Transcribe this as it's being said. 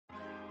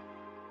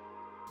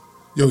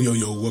Yo,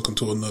 welcome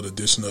to another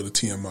edition of the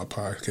TMI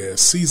Podcast,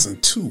 Season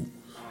 2.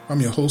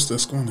 I'm your host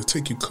that's going to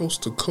take you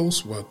coast to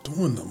coast while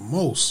doing the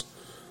most.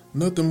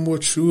 Nothing more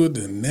true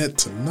than that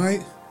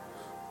tonight,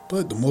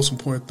 but the most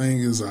important thing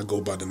is I go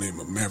by the name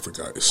of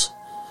Maverick Ice.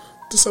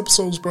 This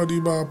episode is brought to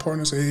you by our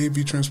partners at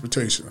AAV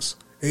Transportations.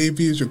 AAV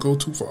is your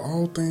go-to for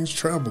all things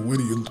travel,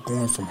 whether you're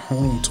going from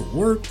home to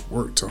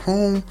work to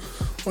home,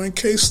 or in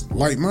case,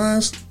 like mine,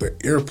 the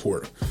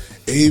airport.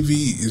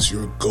 AAV is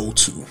your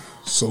go-to.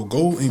 So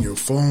go in your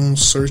phone,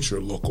 search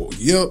your local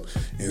Yelp,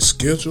 and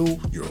schedule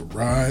your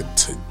ride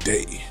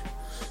today.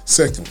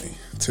 Secondly,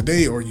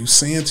 today are you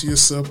saying to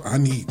yourself, I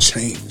need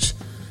change,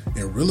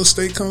 and real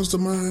estate comes to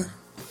mind?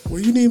 Well,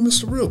 you need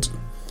Mr. Realtor.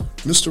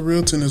 Mr.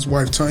 Realtor and his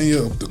wife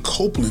Tanya of the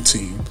Copeland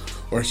team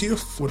are here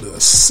for the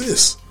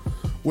assist.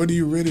 Whether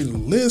you're ready to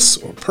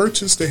list or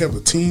purchase, they have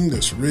a team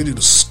that's ready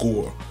to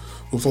score.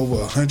 With over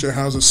 100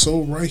 houses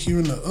sold right here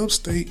in the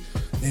upstate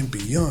and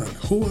beyond,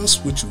 who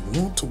else would you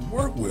want to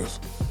work with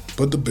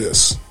but the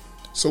best?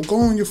 So go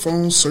on your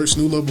phone, search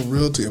New Level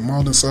Realty in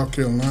Malden, South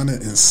Carolina,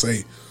 and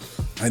say,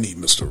 I need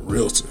Mr.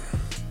 Realtor.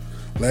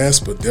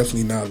 Last but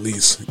definitely not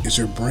least, is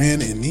your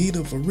brand in need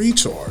of a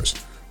recharge,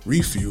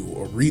 refuel,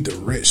 or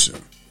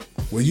redirection?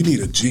 Well, you need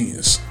a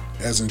genius,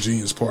 as in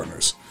Genius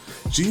Partners.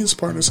 Genius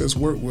Partners has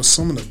worked with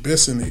some of the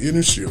best in the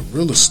industry of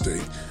real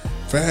estate,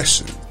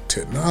 fashion,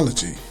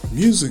 technology,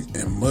 music,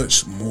 and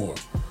much more.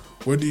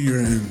 Whether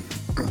you're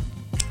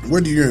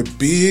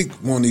big,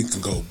 wanting to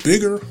go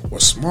bigger, or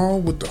small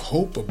with the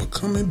hope of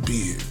becoming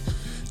big,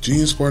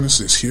 Genius Partners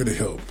is here to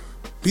help.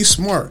 Be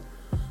smart.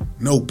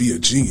 No, be a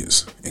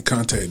genius. And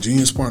contact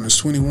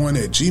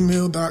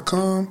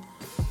geniuspartners21@gmail.com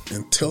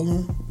and tell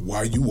them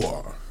why you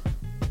are.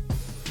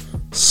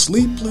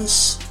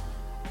 Sleepless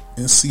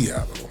in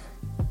Seattle.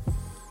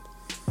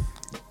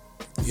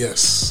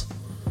 Yes.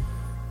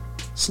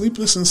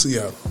 Sleepless in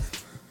Seattle.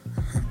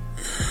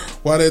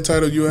 Why that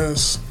title, you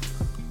ask?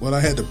 Well, I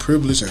had the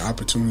privilege and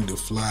opportunity to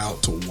fly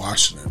out to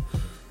Washington,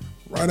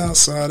 right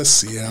outside of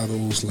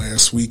Seattle's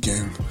last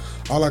weekend.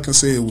 All I can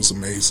say, it was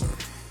amazing.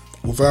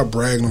 Without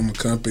bragging on the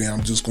company,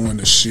 I'm just going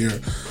to share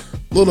a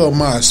little of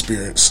my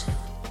experience.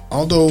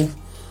 Although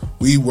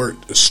we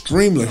worked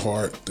extremely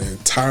hard the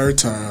entire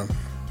time,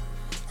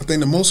 I think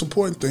the most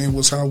important thing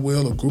was how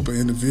well a group of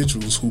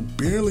individuals who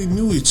barely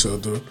knew each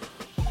other,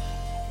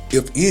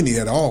 if any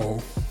at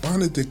all,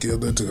 bonded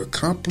together to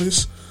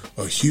accomplish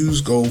a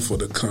huge goal for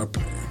the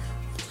company.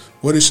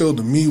 What it showed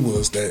to me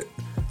was that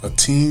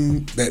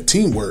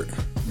teamwork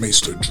makes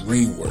the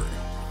dream work.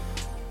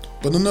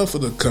 But enough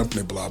of the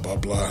company blah blah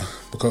blah,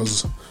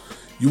 because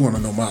you want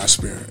to know my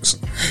experience.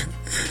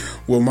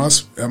 Well, my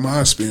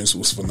experience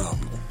was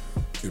phenomenal.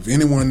 If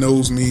anyone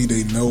knows me,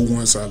 they know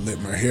once I let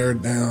my hair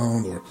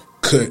down, or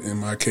cut in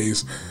my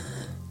case,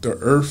 the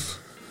earth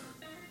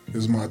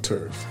is my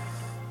turf.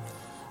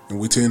 And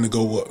we tend to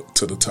go up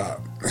to the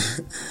top.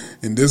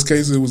 In this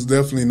case, it was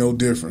definitely no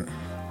different.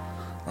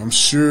 I'm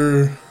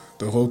sure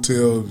the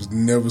hotel has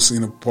never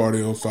seen a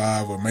party of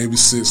 5 or maybe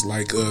 6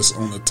 like us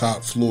on the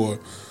top floor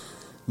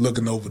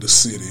looking over the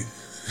city.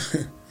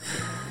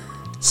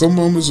 Some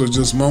moments are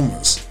just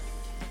moments,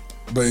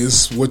 but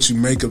it's what you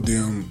make of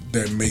them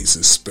that makes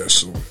it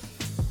special.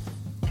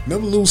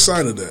 Never lose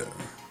sight of that.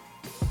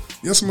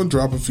 Yes, I'm going to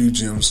drop a few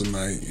gems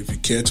tonight. If you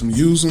catch them,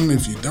 use them.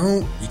 If you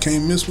don't, you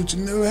can't miss what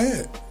you never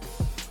had.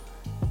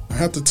 I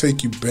have to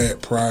take you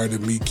back prior to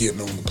me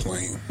getting on the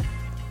plane.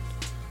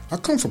 I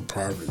come from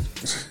poverty.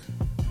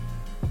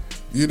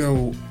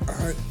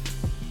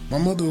 My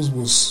mother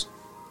was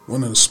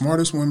one of the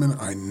smartest women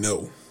I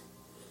know.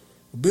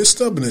 A bit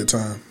stubborn at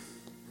times.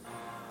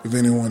 If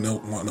anyone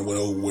want to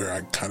know where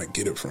I kind of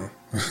get it from.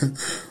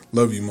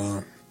 Love you,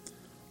 Mom.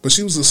 But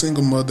she was a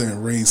single mother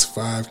and raised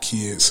 5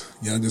 kids,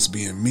 youngest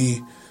being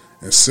me,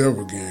 and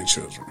several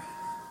grandchildren.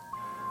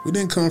 We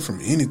didn't come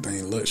from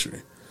anything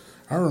luxury.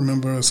 I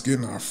remember us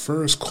getting our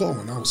first car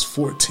when I was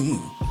 14.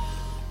 I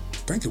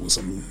think it was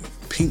a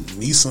pink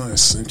Nissan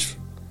Sentra.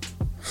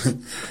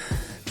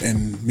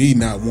 And me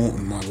not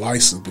wanting my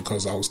license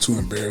because I was too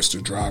embarrassed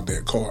to drive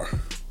that car.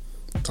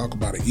 Talk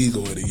about an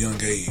ego at a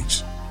young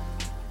age.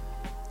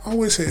 I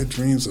always had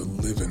dreams of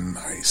living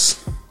nice.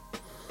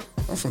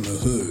 I'm from the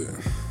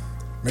hood.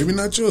 Maybe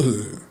not your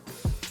hood,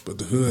 but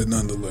the hood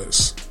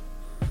nonetheless.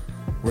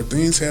 Where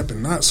things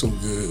happen not so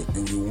good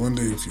and you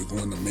wonder if you're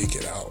going to make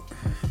it out.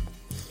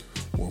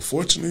 Well,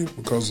 fortunately,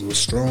 because of a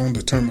strong,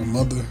 determined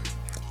mother,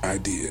 I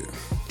did.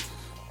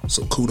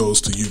 So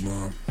kudos to you,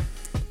 Mom.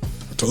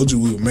 I told you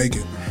we would make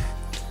it.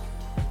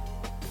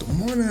 The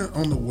morning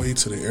on the way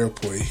to the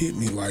airport, it hit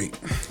me like,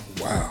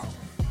 wow,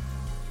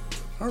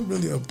 I'm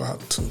really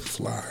about to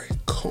fly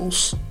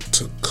coast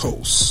to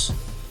coast.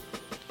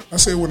 I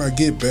said when I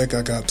get back,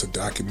 I got to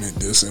document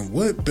this, and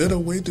what better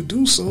way to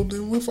do so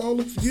than with all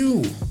of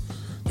you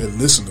that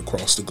listen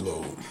across the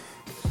globe.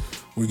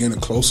 We're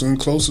getting closer and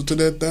closer to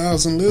that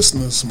 1,000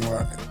 listeners,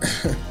 Smart.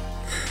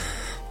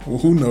 Well,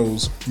 who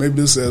knows?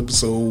 Maybe this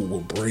episode will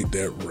break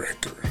that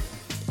record.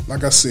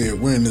 Like I said,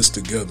 we're in this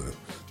together,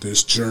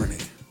 this journey.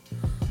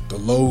 The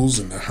lows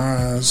and the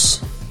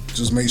highs,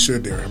 Just make sure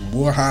there are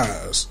more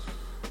highs.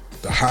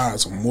 The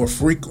highs are more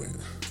frequent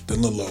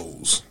than the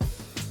lows.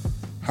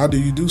 How do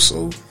you do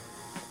so?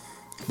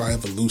 By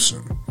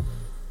evolution.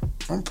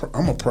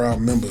 I'm a proud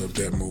member of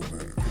that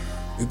movement.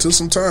 It took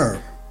some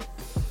time.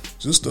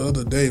 Just the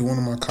other day, one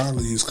of my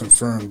colleagues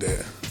confirmed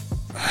that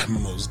I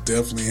most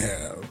definitely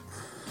have.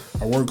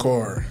 I work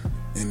hard,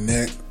 and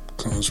that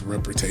comes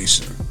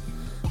reputation.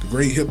 The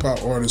great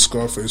hip-hop artist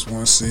Scarface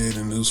once said,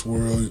 in this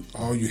world,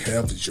 all you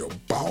have is your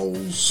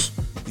balls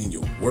and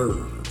your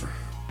word.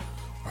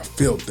 I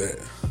felt that.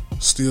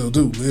 Still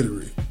do,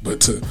 literally.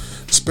 But to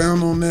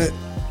expound on that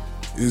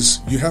is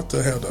you have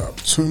to have the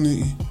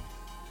opportunity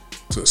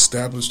to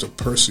establish the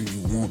person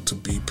you want to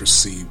be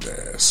perceived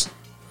as.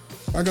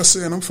 Like I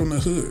said, I'm from the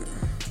hood.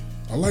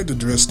 I like to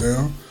dress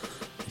down.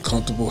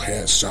 Comfortable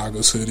hats,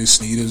 joggers,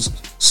 hoodies,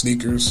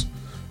 sneakers.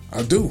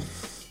 I do.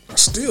 I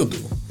still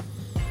do.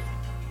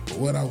 But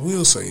what I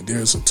will say,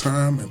 there's a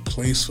time and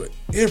place for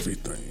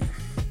everything.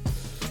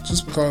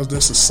 Just because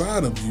that's a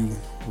side of you,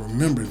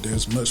 remember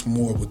there's much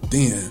more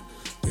within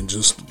than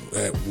just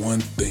that one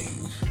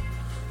thing.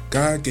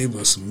 God gave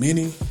us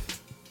many,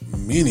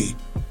 many,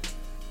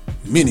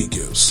 many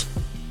gifts.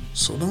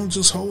 So don't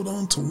just hold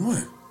on to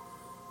one.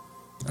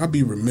 I'd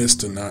be remiss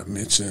to not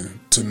mention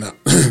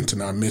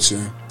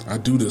I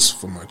do this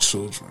for my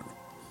children.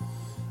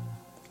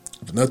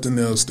 If nothing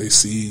else, they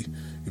see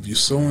if you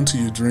sow into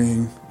your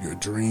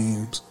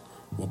dreams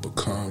will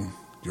become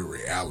your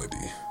reality.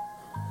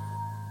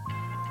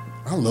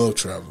 I love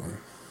traveling.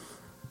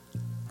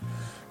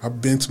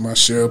 I've been to my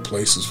share of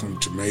places from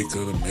Jamaica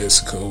to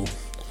Mexico,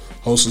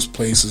 hostess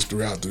places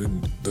throughout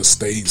the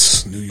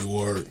states, New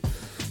York,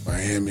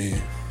 Miami,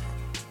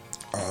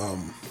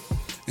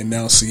 and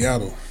now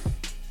Seattle.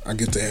 I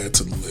get to add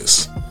to the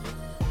list.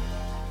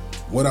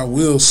 What I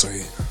will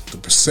say, the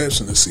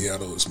perception of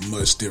Seattle is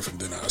much different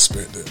than I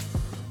expected.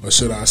 Or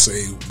should I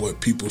say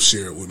what people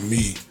shared with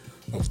me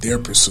of their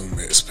presumed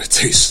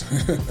expectation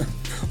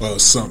or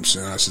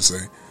assumption, I should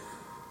say.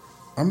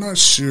 I'm not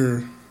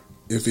sure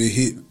if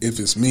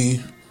it's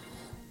me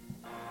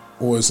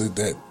or is it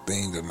that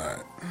thing or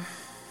not.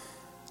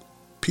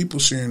 People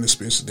sharing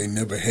experiences they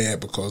never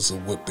had because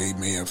of what they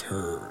may have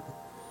heard.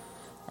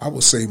 I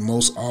would say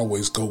most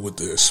always go with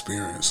the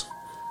experience.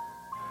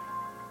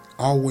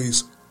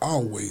 Always go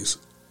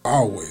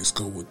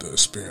with the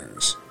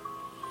experience.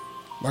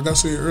 Like I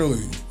said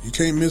earlier, you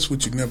can't miss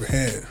what you never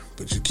had,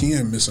 but you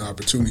can miss an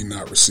opportunity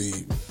not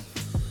received.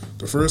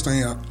 The first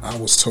thing I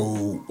was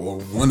told, or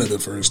one of the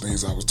first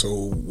things I was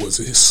told,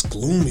 was it's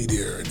gloomy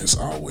there and it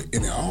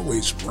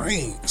always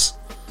rains.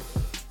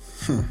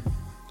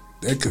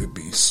 That could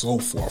be so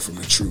far from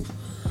the truth.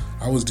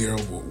 I was there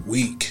over a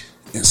week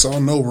and saw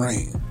no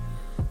rain.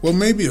 Well,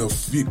 maybe a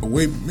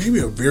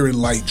very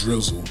light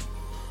drizzle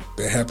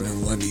that happened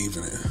in one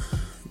evening.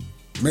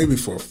 Maybe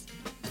for,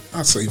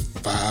 I'd say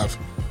 5,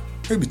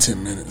 maybe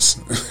 10 minutes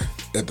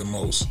at the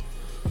most.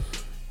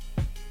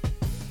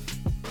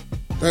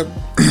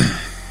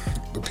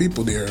 The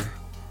people there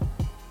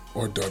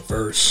are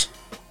diverse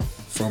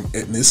from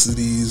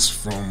ethnicities,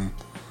 from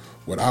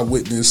what I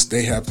witnessed.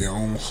 They have their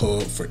own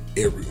hub for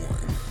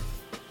everyone.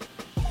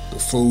 The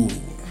food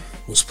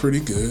was pretty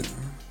good.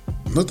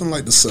 Nothing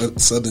like the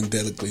southern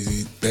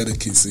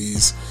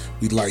delicacies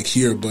we like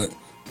here, but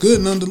good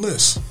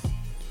nonetheless.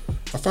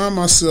 I found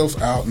myself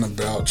out and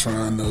about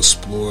trying to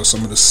explore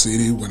some of the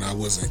city when I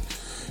wasn't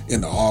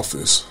in the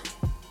office,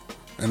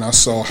 and I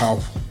saw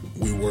how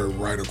we were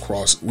right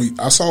across.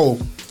 I saw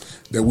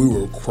that we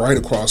were right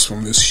across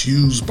from this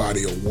huge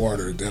body of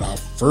water that I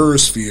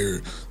first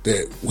feared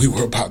that we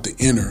were about to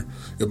enter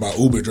if my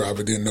Uber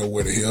driver didn't know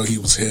where the hell he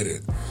was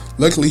headed.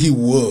 Luckily, he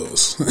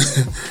was.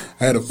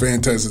 I had a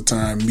fantastic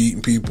time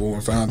meeting people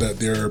and found out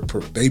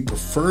they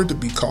prefer to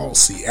be called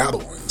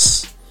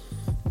Seattleans.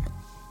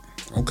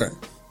 Okay.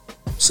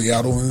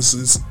 Seattleans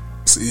is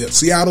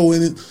Seattle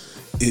in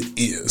it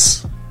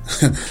is.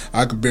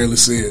 I could barely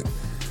say it.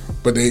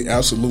 But they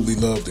absolutely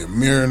love their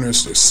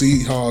Mariners, their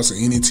Seahawks,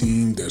 and any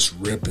team that's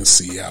repping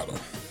Seattle.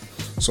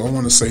 So I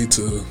want to say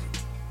to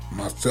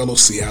my fellow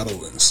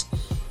Seattleans,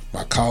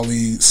 my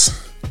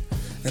colleagues,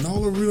 and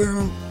all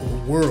around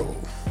the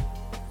world,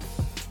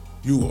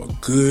 you are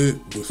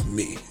good with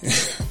me.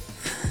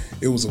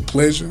 It was a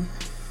pleasure.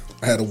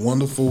 I had a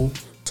wonderful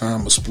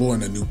time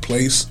exploring a new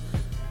place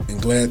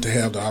and glad to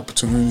have the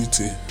opportunity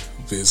to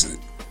visit.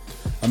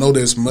 I know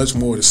there's much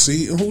more to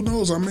see, and who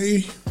knows, I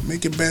may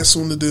make it back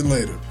sooner than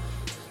later.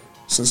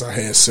 Since I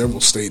had several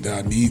states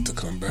that I need to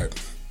come back.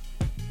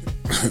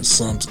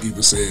 Some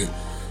even said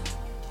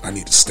I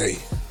need to stay.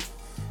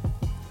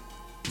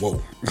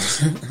 Whoa.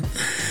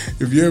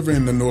 If you're ever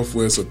in the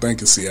Northwest or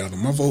thinking Seattle,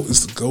 my vote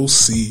is to go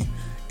see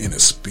and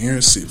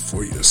experience it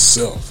for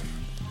yourself.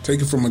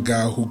 Take it from a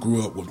guy who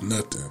grew up with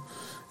nothing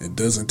and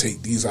doesn't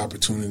take these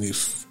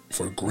opportunities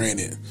for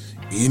granted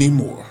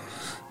anymore.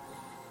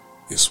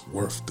 It's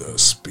worth the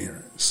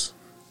experience.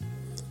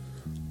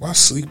 Why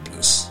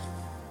Sleepless?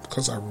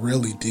 Because I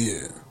really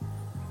did.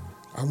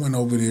 I went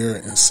over there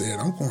and said,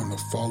 I'm going to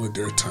follow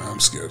their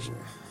time schedule.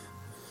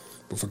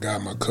 but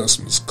forgot my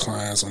customers,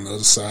 clients on the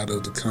other side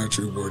of the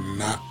country were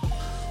not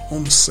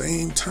on the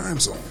same time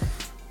zone.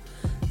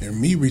 And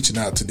me reaching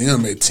out to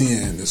them at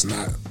 10 is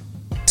not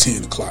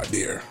 10 o'clock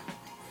there.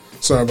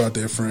 Sorry about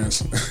that,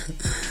 friends.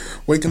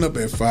 Waking up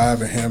at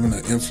 5 and having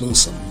an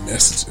influx of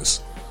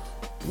messages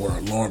were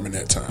alarming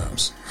at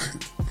times.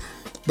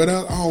 But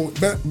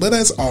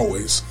as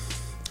always,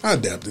 I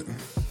adapted.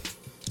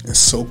 And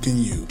so can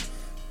you.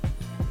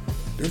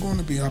 There are going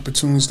to be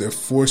opportunities that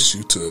force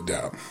you to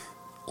adapt.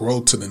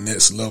 Grow to the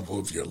next level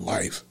of your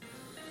life.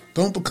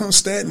 Don't become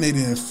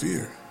stagnated in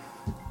fear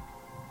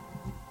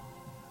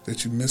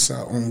that you miss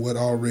out on what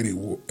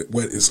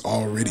is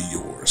already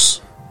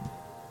yours.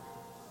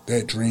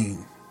 That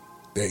dream,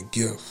 that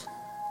gift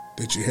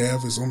that you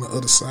have is on the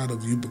other side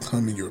of you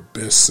becoming your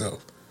best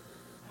self.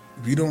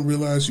 If you don't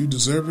realize you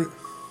deserve it,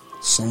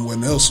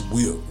 someone else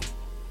will.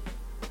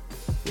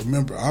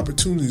 Remember,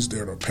 opportunities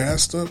that are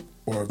passed up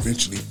or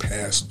eventually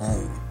passed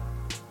on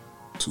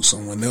to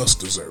someone else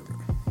deserving.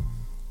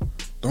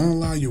 Don't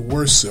allow your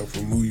worst self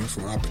remove you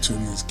from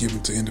opportunities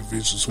given to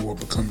individuals who are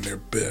becoming their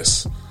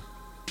best.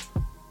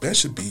 That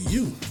should be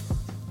you.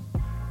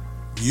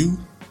 You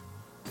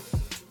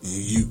and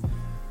you.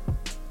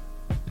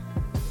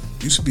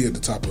 You should be at the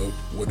top of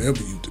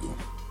whatever you do.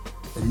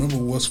 Remember,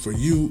 what's for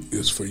you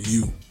is for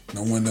you,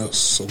 no one else.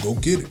 So go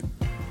get it.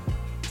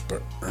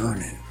 But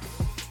earn it.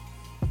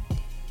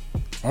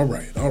 All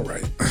right.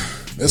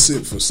 That's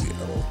it for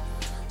Seattle.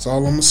 That's all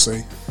I'm going to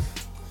say.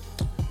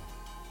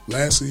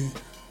 Lastly,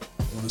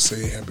 I want to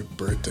say happy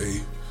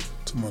birthday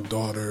to my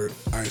daughter,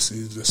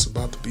 Icy, that's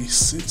about to be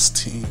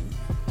 16.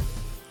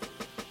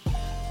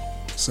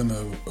 Sent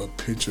a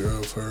picture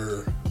of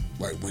her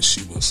like when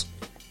she was,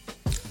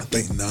 I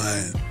think,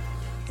 9.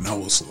 And I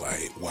was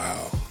like,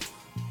 wow.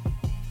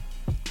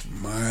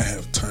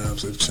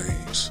 Times have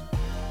changed.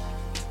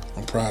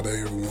 I'm proud of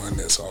everyone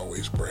that's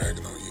always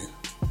bragging on you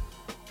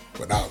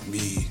without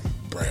me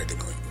bragging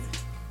on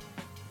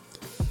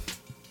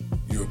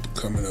you. You're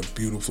becoming a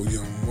beautiful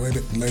young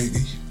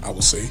lady, I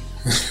would say.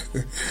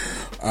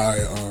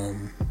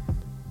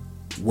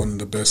 One of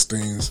the best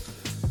things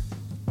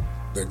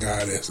that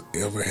God has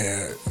ever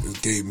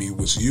gave me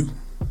was you,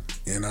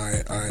 and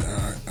I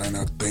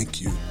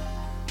thank you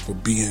for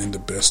being the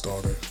best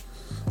daughter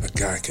a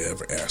guy could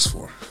ever ask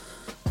for.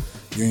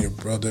 You and your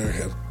brother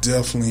have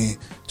definitely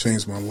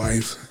changed my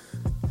life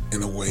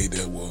in a way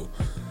that will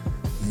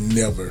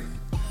never,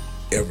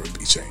 ever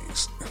be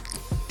changed.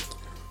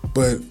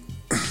 But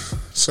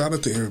shout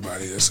out to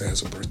everybody that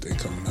has a birthday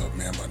coming up,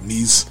 man. My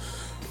niece,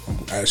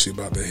 I'm actually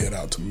about to head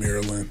out to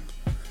Maryland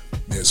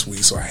next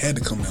week, so I had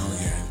to come down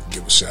here and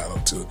give a shout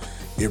out to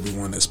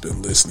everyone that's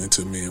been listening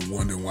to me and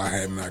wondering why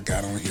haven't I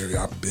got on here.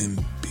 I've been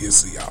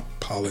busy. I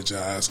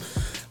apologize.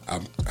 I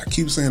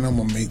keep saying I'm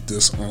gonna make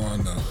this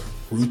on a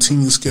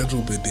routine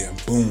schedule, but then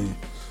boom,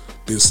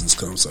 business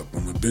comes up.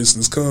 And when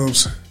business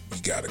comes,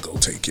 you gotta go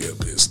take care of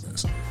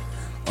business.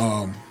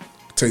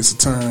 Takes the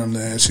time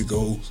to actually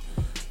go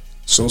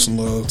show some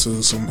love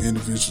to some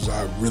individuals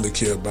I really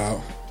care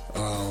about.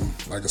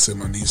 Like I said,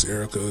 my niece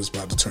Erica is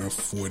about to turn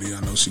 40. I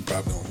know she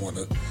probably don't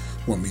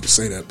want me to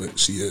say that, but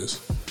she is.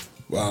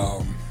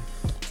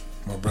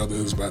 My brother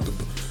is about to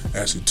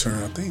actually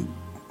turn, I think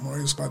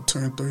Mario's about to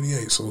turn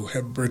 38. So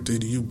happy birthday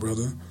to you,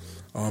 brother.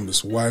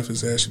 His wife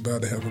is actually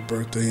about to have a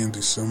birthday in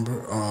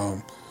December.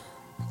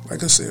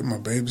 Like I said, my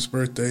baby's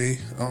birthday.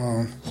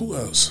 Who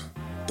else?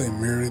 I think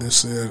Meredith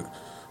said,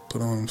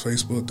 put on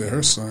Facebook that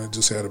her son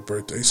just had a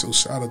birthday. So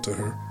shout out to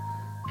her.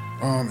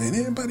 And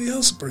anybody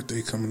else's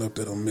birthday coming up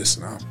that I'm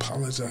missing, I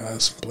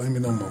apologize. Blame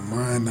it on my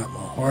mind, not my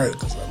heart,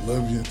 because I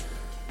love you.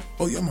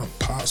 Oh yeah, my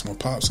pops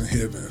in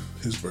heaven,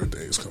 his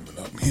birthday is coming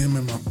up. Him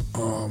and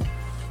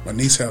my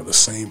niece have the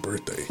same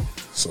birthday,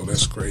 so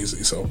that's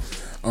crazy. So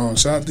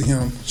shout out to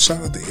him.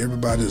 Shout out to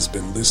everybody that's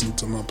been listening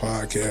to my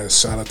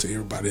podcast. Shout out to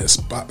everybody that's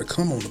about to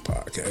come on the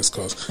podcast,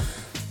 because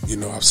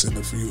I've sent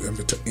a few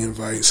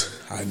invites.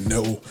 I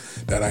know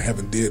that I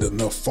haven't did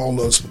enough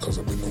follow-ups because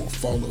I've been doing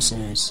follow-ups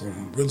on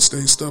some real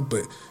estate stuff,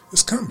 but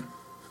it's coming.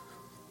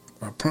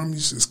 I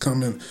promise it's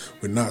coming.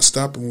 We're not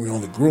stopping. We're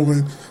only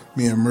growing.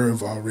 Me and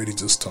Merv already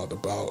just talked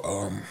about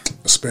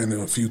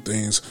expanding a few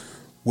things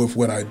with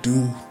what I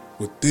do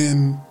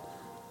within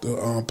the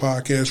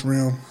podcast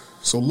realm.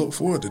 So look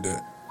forward to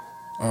that.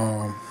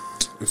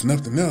 If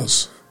nothing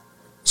else,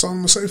 that's all I'm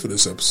going to say for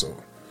this episode.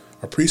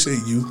 I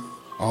appreciate you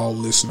all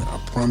listening. I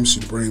promise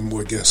you to bring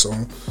more guests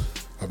on.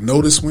 I've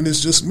noticed when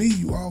it's just me,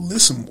 you all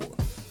listen more.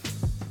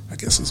 I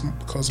guess it's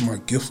because of my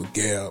gift of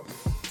gab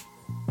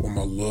or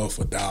my love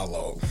for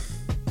dialogue.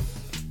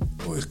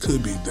 Or it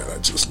could be that I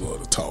just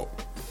love to talk.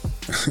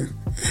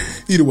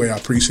 Either way, I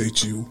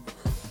appreciate you,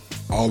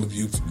 all of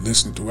you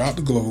listening throughout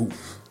the globe.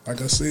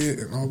 Like I said,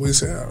 and always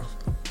have,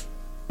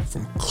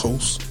 from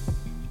coast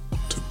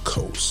to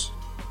coast.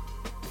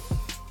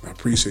 I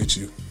appreciate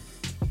you.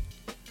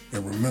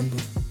 And remember,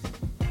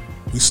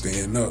 we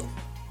stand up,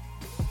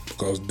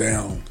 because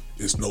down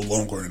is no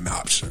longer an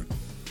option.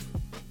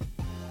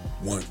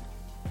 1